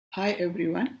Hi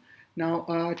everyone.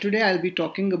 Now today I'll be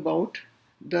talking about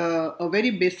a very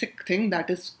basic thing, that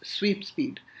is sweep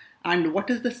speed, and what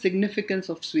is the significance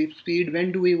of sweep speed,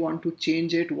 when do we want to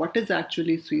change it, what is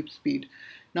actually sweep speed.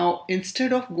 Now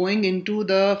instead of going into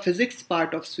the physics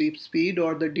part of sweep speed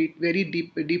or the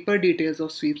deeper details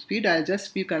of sweep speed, I'll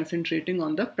just be concentrating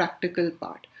on the practical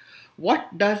part.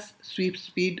 What does sweep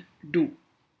speed do?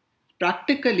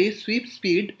 Practically, sweep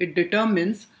speed, it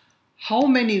determines how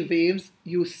many waves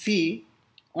you see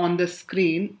on the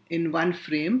screen in one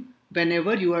frame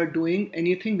whenever you are doing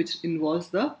anything which involves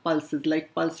the pulses,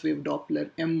 like pulse wave Doppler,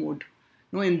 M mode.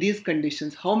 No, in these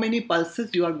conditions, how many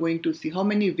pulses you are going to see, how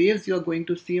many waves you are going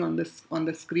to see on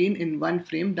the screen in one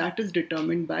frame, that is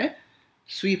determined by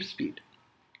sweep speed.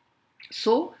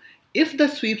 So if the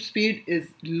sweep speed is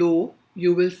low,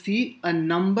 you will see a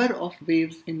number of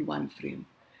waves in one frame.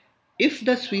 If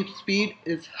the sweep speed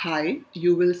is high,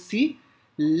 you will see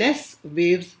less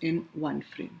waves in one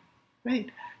frame, right?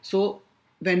 So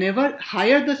whenever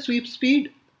higher the sweep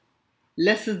speed,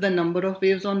 less is the number of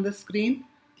waves on the screen.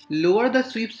 Lower the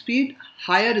sweep speed,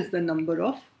 higher is the number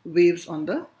of waves on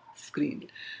the screen.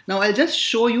 Now I'll just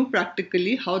show you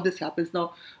practically how this happens.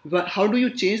 Now, how do you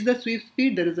change the sweep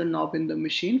speed? There is a knob in the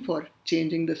machine for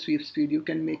changing the sweep speed. You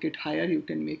can make it higher, you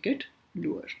can make it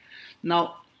lower.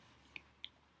 Now,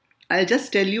 I'll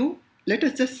just tell you, let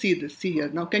us just see this. See here.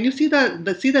 Now, can you see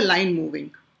the line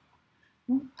moving?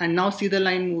 And now see the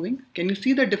line moving. Can you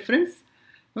see the difference?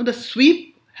 Now, the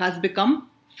sweep has become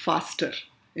faster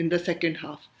in the second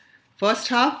half. First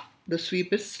half, the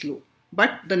sweep is slow,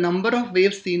 but the number of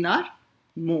waves seen are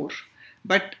more.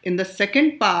 But in the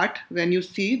second part, when you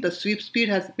see, the sweep speed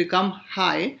has become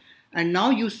high, and now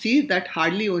you see that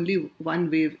hardly only one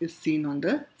wave is seen on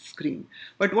the screen.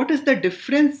 But what is the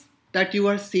difference that you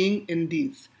are seeing in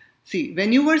these? See,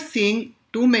 when you were seeing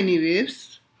too many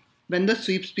waves, when the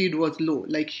sweep speed was low,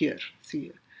 like here, see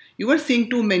here, you were seeing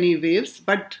too many waves,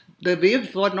 but the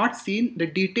waves were not seen, the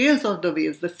details of the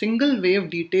waves, the single wave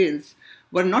details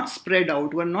were not spread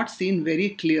out, were not seen very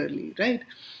clearly, right?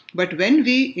 But when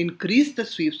we increase the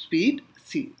sweep speed,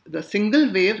 see, the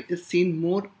single wave is seen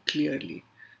more clearly,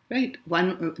 right?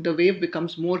 The wave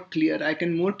becomes more clear. I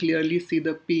can more clearly see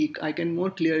the peak. I can more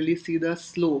clearly see the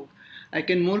slope. I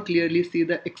can more clearly see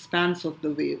the expanse of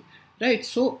the wave, right?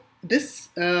 So this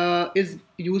is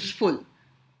useful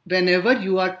whenever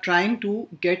you are trying to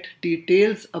get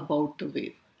details about the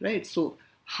wave, right? So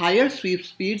higher sweep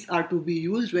speeds are to be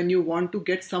used when you want to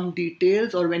get some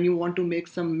details or when you want to make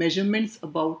some measurements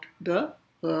about the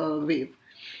wave.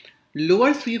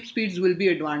 Lower sweep speeds will be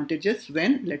advantageous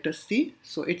when, let us see,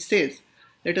 so it says,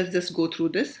 let us just go through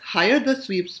this. Higher the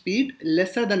sweep speed,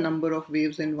 lesser the number of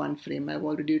waves in one frame. I've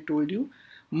already told you.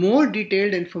 More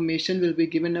detailed information will be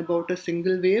given about a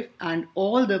single wave, and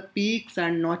all the peaks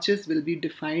and notches will be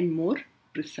defined more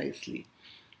precisely.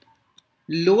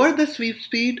 Lower the sweep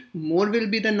speed, more will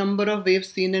be the number of waves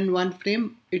seen in one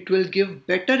frame. It will give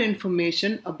better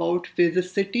information about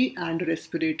phasicity and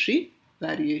respiratory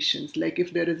variations. Like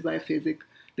if there is biphasic,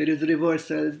 there is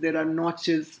reversals, there are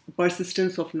notches,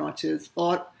 persistence of notches,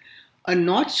 or a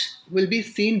notch will be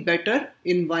seen better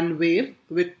in one wave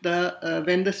with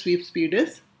when the sweep speed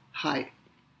is high.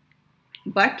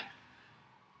 But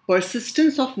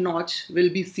persistence of notch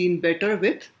will be seen better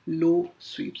with low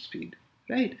sweep speed,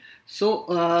 right?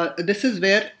 So this is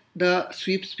where the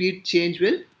sweep speed change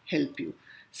will help you.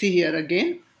 See here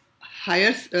again,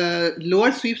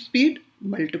 lower sweep speed,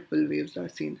 multiple waves are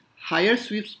seen. Higher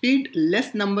sweep speed,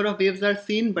 less number of waves are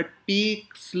seen, but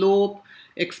peak, slope,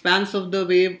 expanse of the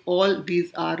wave, all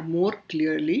these are more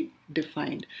clearly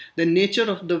defined. The nature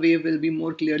of the wave will be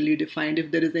more clearly defined.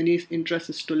 If there is any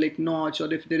intrasystolic notch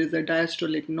or if there is a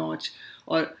diastolic notch,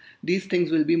 or these things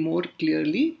will be more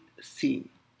clearly seen.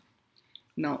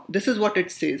 Now, this is what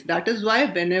it says. That is why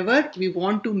whenever we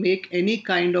want to make any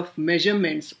kind of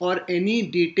measurements or any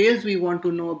details we want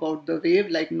to know about the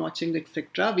wave, like notching,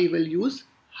 etc., we will use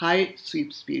high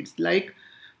sweep speeds. Like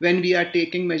when we are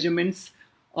taking measurements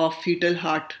of fetal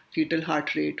heart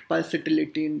rate,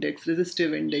 pulsatility index,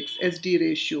 resistive index, SD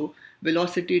ratio,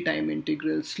 velocity time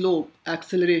integral, slope,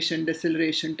 acceleration,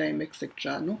 deceleration time,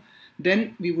 etc. No?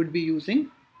 Then we would be using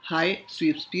high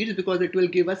sweep speeds because it will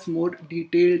give us more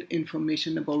detailed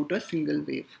information about a single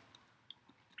wave.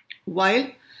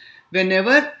 While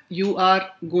whenever you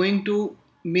are going to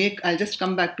I'll just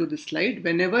come back to this slide,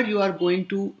 whenever you are going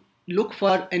to look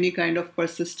for any kind of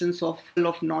persistence of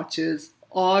notches,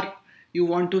 or you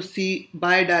want to see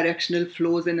bidirectional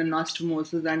flows in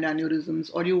anastomosis and aneurysms,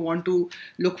 or you want to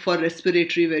look for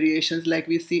respiratory variations like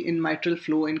we see in mitral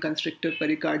flow, in constrictive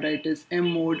pericarditis,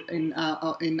 M mode in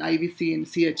IVC, in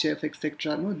CHF,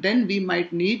 etc. No? Then we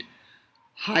might need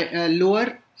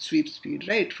lower sweep speed,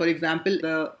 right? For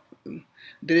example,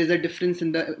 there is a difference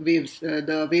in the waves,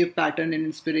 the wave pattern in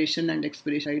inspiration and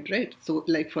expiration, right? So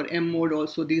like for M mode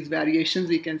also, these variations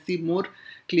we can see more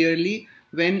clearly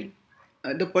when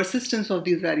the persistence of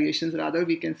these variations rather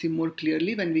we can see more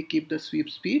clearly when we keep the sweep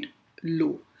speed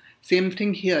low. Same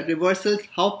thing here, reversals,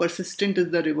 how persistent is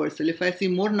the reversal? If I see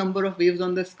more number of waves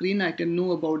on the screen, I can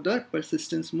know about the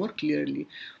persistence more clearly.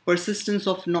 Persistence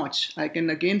of notch, I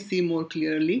can again see more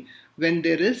clearly when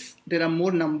there are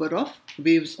more number of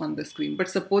waves on the screen. But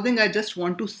supposing I just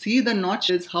want to see the notch,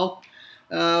 is how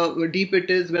deep it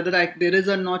is, whether there is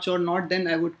a notch or not, then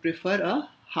I would prefer a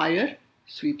higher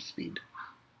sweep speed.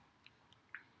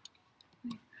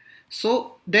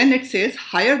 So then it says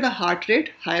higher the heart rate,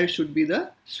 higher should be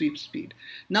the sweep speed.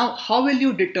 Now, how will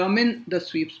you determine the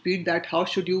sweep speed? That how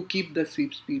should you keep the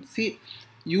sweep speed? See,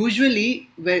 usually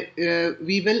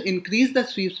we will increase the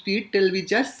sweep speed till we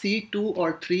just see 2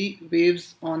 or 3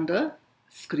 waves on the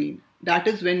screen. That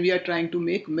is when we are trying to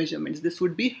make measurements. This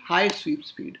would be high sweep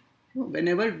speed.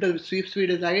 Whenever the sweep speed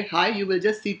is high, you will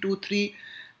just see 2-3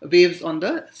 waves on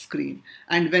the screen.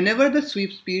 And whenever the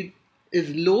sweep speed is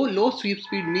low sweep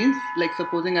speed means, like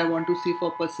supposing I want to see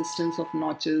for persistence of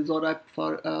notches or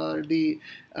for the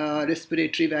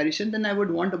respiratory variation, then I would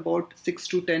want about 6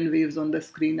 to 10 waves on the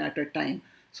screen at a time.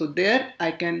 So there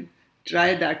I can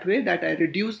try that way, that I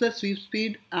reduce the sweep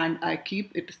speed and I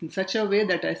keep it in such a way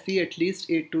that I see at least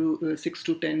 6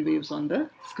 to 10 waves on the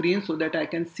screen, so that I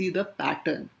can see the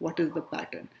pattern. What is the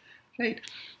pattern, right?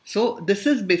 So this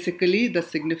is basically the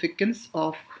significance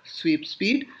of sweep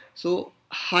speed. So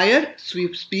higher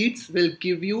sweep speeds will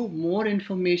give you more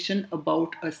information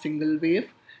about a single wave,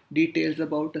 details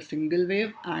about a single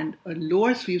wave, and a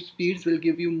lower sweep speeds will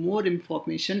give you more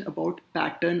information about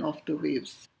pattern of the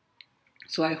waves.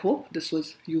 So I hope this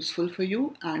was useful for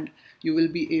you and you will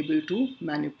be able to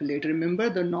manipulate. Remember,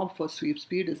 the knob for sweep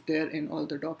speed is there in all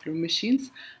the Doppler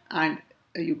machines and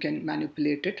you can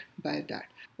manipulate it by that.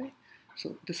 Right?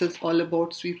 So this is all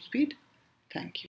about sweep speed. Thank you.